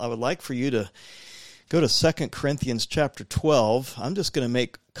I would like for you to go to 2 Corinthians chapter 12. I'm just going to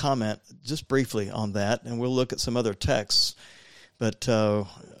make comment just briefly on that, and we'll look at some other texts. But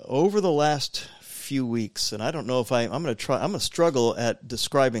over the last few weeks, and I don't know if I'm going to struggle at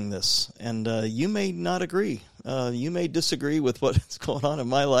describing this, and you may not agree. You may disagree with what's going on in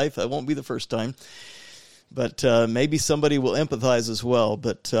my life. That won't be the first time. But maybe somebody will empathize as well.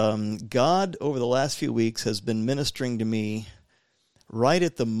 But God, over the last few weeks, has been ministering to me right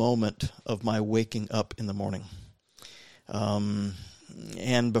at the moment of my waking up in the morning,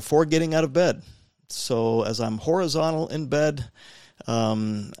 and before getting out of bed. So as I'm horizontal in bed,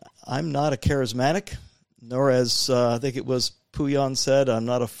 I'm not a charismatic, nor as I think it was Puyan said, I'm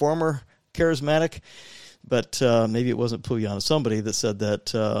not a former charismatic, but maybe it wasn't Puyan, somebody that said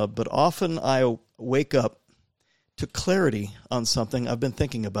that. But often I wake up to clarity on something I've been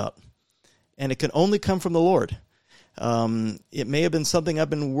thinking about, and it can only come from the Lord. It may have been something I've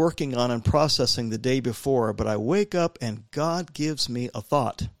been working on and processing the day before, but I wake up and God gives me a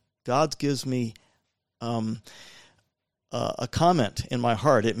thought. God gives me a comment in my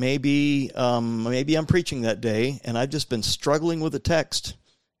heart. It may be, maybe I'm preaching that day, and I've just been struggling with the text,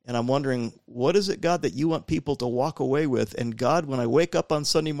 and I'm wondering, what is it, God, that you want people to walk away with? And God, when I wake up on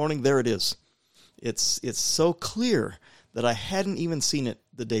Sunday morning, there it is. It's so clear that I hadn't even seen it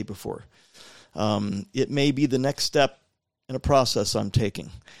the day before. It may be the next step in a process I'm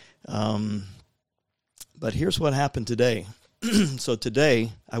taking. But here's what happened today. So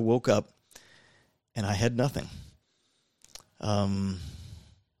today I woke up and I had nothing.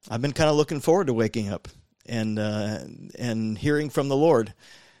 I've been kind of looking forward to waking up and hearing from the Lord,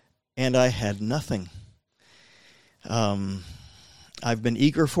 and I had nothing. I've been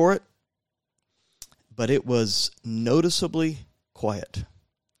eager for it, but it was noticeably quiet.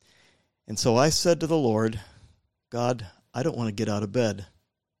 And so I said to the Lord, God, I don't want to get out of bed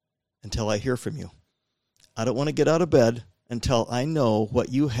until I hear from you. I don't want to get out of bed until I know what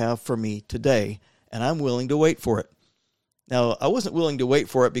you have for me today, and I'm willing to wait for it. Now, I wasn't willing to wait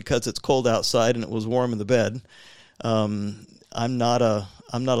for it because it's cold outside and it was warm in the bed. I'm not a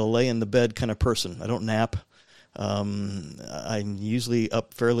lay in the bed kind of person. I don't nap. I'm usually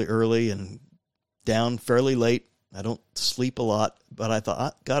up fairly early and down fairly late. I don't sleep a lot, but I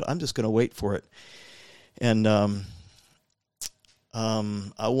thought, God, I'm just going to wait for it. And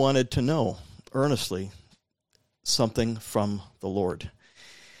I wanted to know earnestly something from the Lord.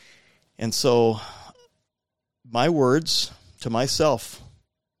 And so my words to myself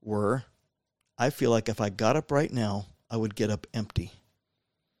were, I feel like if I got up right now, I would get up empty.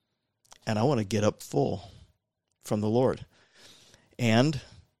 And I want to get up full from the Lord. And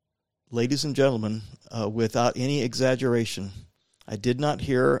ladies and gentlemen, without any exaggeration, I did not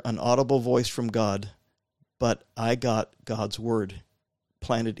hear an audible voice from God, but I got God's word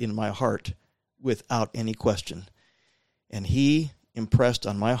planted in my heart without any question. And he impressed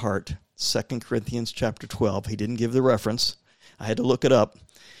on my heart 2 Corinthians chapter 12. He didn't give the reference. I had to look it up.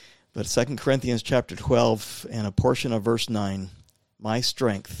 But 2 Corinthians chapter 12 and a portion of verse 9, my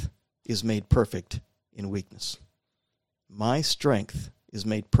strength is made perfect in weakness. My strength is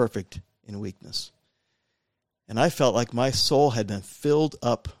made perfect in weakness. And I felt like my soul had been filled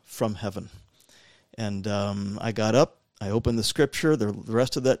up from heaven. And I got up, I opened the scripture. The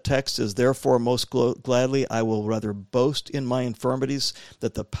rest of that text is, therefore most gladly I will rather boast in my infirmities,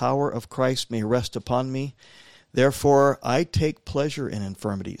 that the power of Christ may rest upon me. Therefore I take pleasure in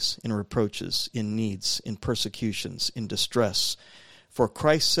infirmities, in reproaches, in needs, in persecutions, in distress, for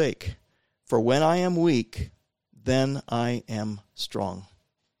Christ's sake. For when I am weak, then I am strong.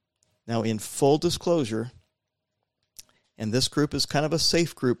 Now, in full disclosure, and this group is kind of a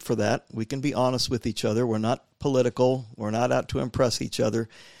safe group for that. We can be honest with each other. We're not political. We're not out to impress each other.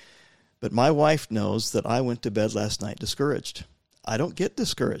 But my wife knows that I went to bed last night discouraged. I don't get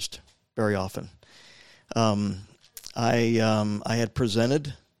discouraged very often. I had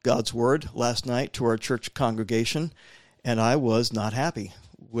presented God's word last night to our church congregation, and I was not happy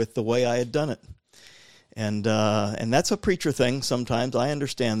with the way I had done it. And that's a preacher thing sometimes. I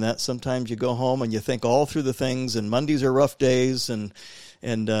understand that. Sometimes you go home and you think all through the things, and Mondays are rough days, and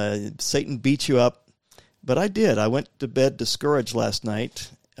Satan beats you up. But I did. I went to bed discouraged last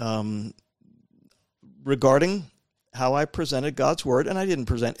night regarding how I presented God's word, and I didn't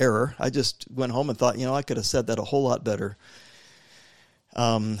present error. I just went home and thought, I could have said that a whole lot better.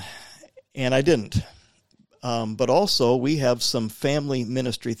 And I didn't. But also, we have some family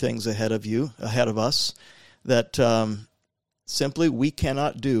ministry things ahead of us, that simply we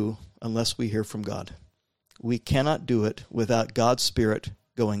cannot do unless we hear from God. We cannot do it without God's Spirit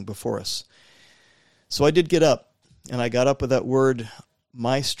going before us. So I did get up, and I got up with that word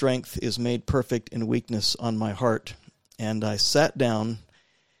my strength is made perfect in weakness on my heart. And I sat down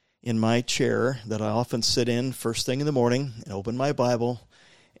in my chair that I often sit in first thing in the morning and open my Bible,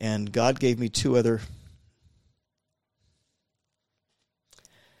 and God gave me two other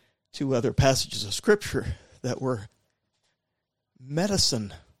passages of Scripture that were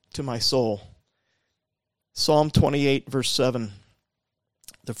medicine to my soul. Psalm 28, verse 7,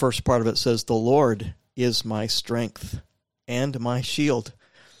 the first part of it says, "The Lord is my strength and my shield.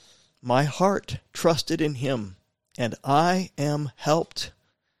 My heart trusted in him, and I am helped."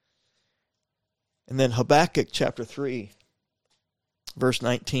 And then Habakkuk chapter 3, verse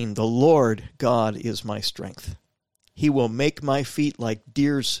 19, "The Lord God is my strength. He will make my feet like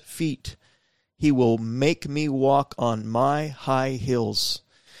deer's feet. He will make me walk on my high hills."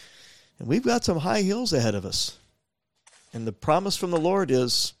 And we've got some high hills ahead of us. And the promise from the Lord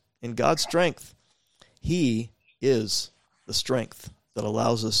is, in God's strength, he is the strength that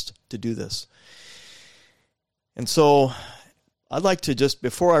allows us to do this. And so I'd like to just,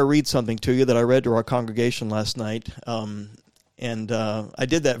 before I read something to you that I read to our congregation last night, and I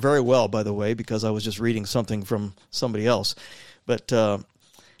did that very well, by the way, because I was just reading something from somebody else. But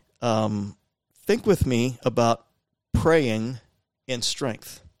think with me about praying in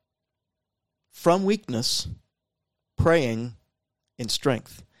strength. From weakness, praying in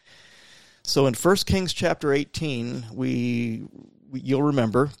strength. So in 1 Kings chapter 18, you'll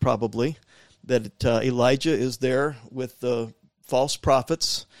remember probably that Elijah is there with the false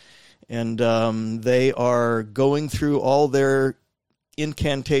prophets, and they are going through all their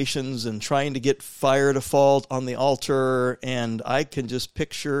incantations and trying to get fire to fall on the altar, and I can just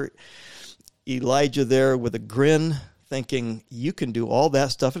picture Elijah there with a grin, thinking, you can do all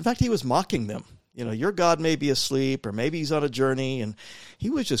that stuff. In fact, he was mocking them. You know, your God may be asleep, or maybe he's on a journey, and he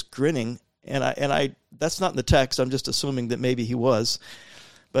was just grinning. And I that's not in the text. I'm just assuming that maybe he was.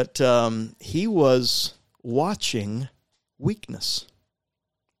 But he was watching weakness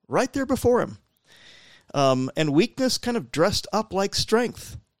right there before him. And weakness kind of dressed up like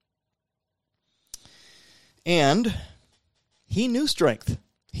strength. And he knew strength.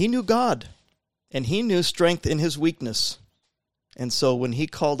 He knew God. And he knew strength in his weakness. And so when he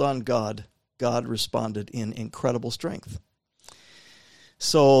called on God, God responded in incredible strength.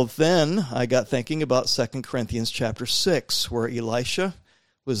 So then I got thinking about 2 Corinthians chapter 6, where Elisha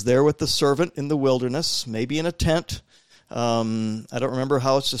was there with the servant in the wilderness, maybe in a tent. I don't remember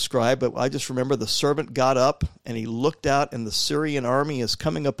how it's described, but I just remember the servant got up and he looked out and the Syrian army is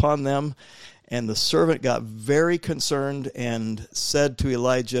coming upon them. And the servant got very concerned and said to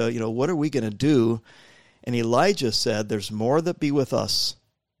Elijah, what are we going to do? And Elijah said, there's more that be with us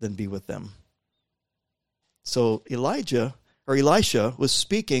than be with them. So Elisha was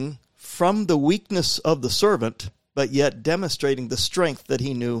speaking from the weakness of the servant, but yet demonstrating the strength that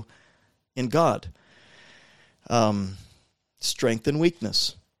he knew in God. Strength and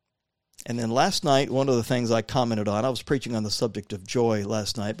weakness. And then last night, one of the things I commented on, I was preaching on the subject of joy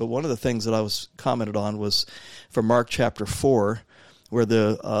last night, but one of the things that I was commented on was from Mark chapter 4, where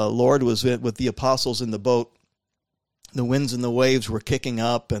the Lord was with the apostles in the boat. The winds and the waves were kicking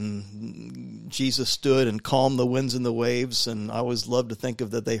up, and Jesus stood and calmed the winds and the waves. And I always love to think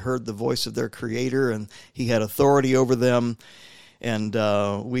of that they heard the voice of their Creator, and he had authority over them. And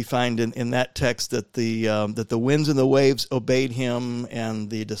we find in that text that the winds and the waves obeyed him, and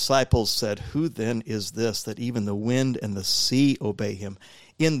the disciples said, "Who then is this that even the wind and the sea obey him?"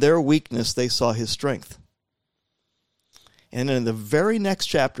 In their weakness, they saw his strength. And in the very next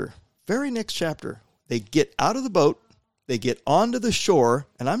chapter, they get out of the boat, they get onto the shore,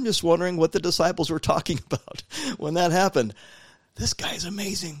 and I'm just wondering what the disciples were talking about when that happened. This guy's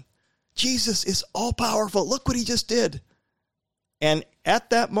amazing. Jesus is all-powerful. Look what he just did. And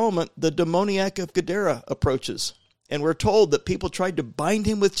at that moment, the demoniac of Gadara approaches. And we're told that people tried to bind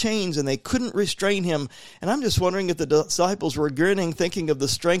him with chains and they couldn't restrain him. And I'm just wondering if the disciples were grinning, thinking of the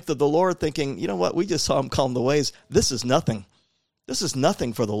strength of the Lord, thinking, you know what, we just saw him calm the waves. This is nothing. This is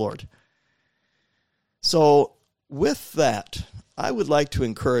nothing for the Lord. So with that, I would like to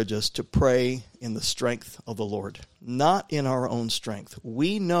encourage us to pray in the strength of the Lord, not in our own strength.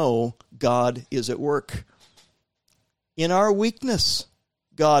 We know God is at work. In our weakness,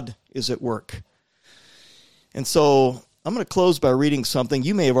 God is at work. And so I'm going to close by reading something.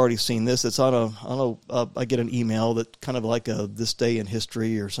 You may have already seen this. It's on I get an email that kind of like a This Day in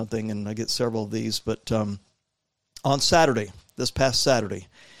History or something, and I get several of these. But on Saturday, this past Saturday,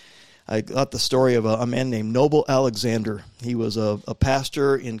 I got the story of a man named Noble Alexander. He was a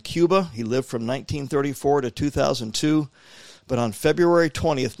pastor in Cuba. He lived from 1934 to 2002. But on February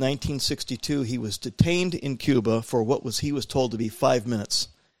 20th, 1962, he was detained in Cuba for what he was told to be 5 minutes.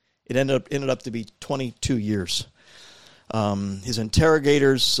 It ended up to be 22 years. His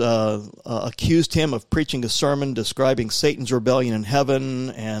interrogators accused him of preaching a sermon describing Satan's rebellion in heaven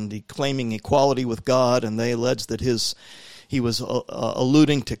and claiming equality with God, and they alleged that he was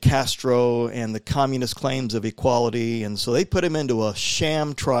alluding to Castro and the communist claims of equality, and so they put him into a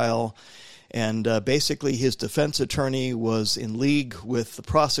sham trial, and basically his defense attorney was in league with the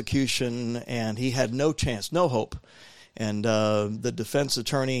prosecution, and he had no chance, no hope. And the defense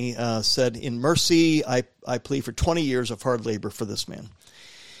attorney said, in mercy, I plead for 20 years of hard labor for this man.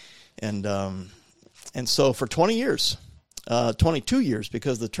 And so for 20 years, 22 years,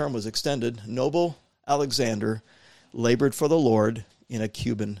 because the term was extended, Noble Alexander labored for the Lord in a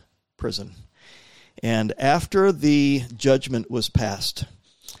Cuban prison. And after the judgment was passed,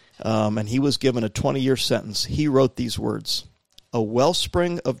 and he was given a 20-year sentence, he wrote these words: "A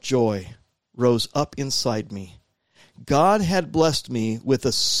wellspring of joy rose up inside me. God had blessed me with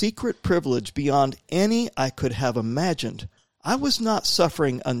a secret privilege beyond any I could have imagined. I was not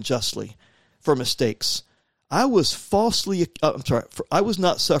suffering unjustly for mistakes. I was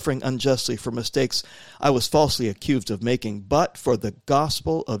not suffering unjustly for mistakes I was falsely accused of making, but for the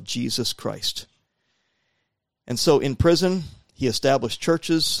gospel of Jesus Christ." And so in prison, he established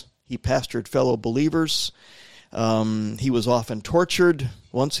churches, he pastored fellow believers, he was often tortured.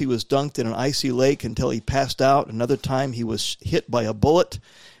 Once he was dunked in an icy lake until he passed out. Another time he was hit by a bullet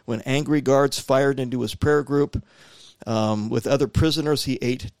when angry guards fired into his prayer group. With other prisoners, he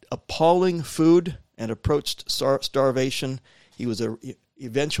ate appalling food and approached starvation. He was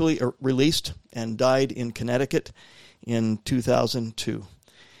eventually released and died in Connecticut in 2002.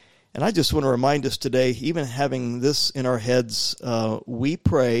 And I just want to remind us today, even having this in our heads, we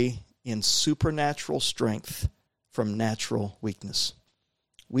pray in supernatural strength from natural weakness.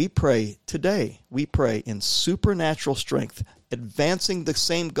 We pray today, in supernatural strength, advancing the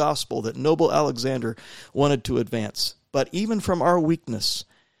same gospel that Noble Alexander wanted to advance, but even from our weakness.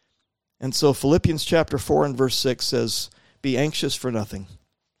 And so Philippians chapter 4 and verse 6 says, "Be anxious for nothing,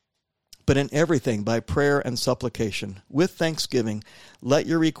 but in everything by prayer and supplication, with thanksgiving, let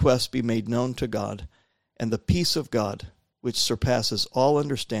your requests be made known to God, and the peace of God, which surpasses all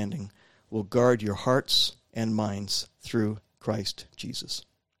understanding, will guard your hearts and minds through Christ Jesus."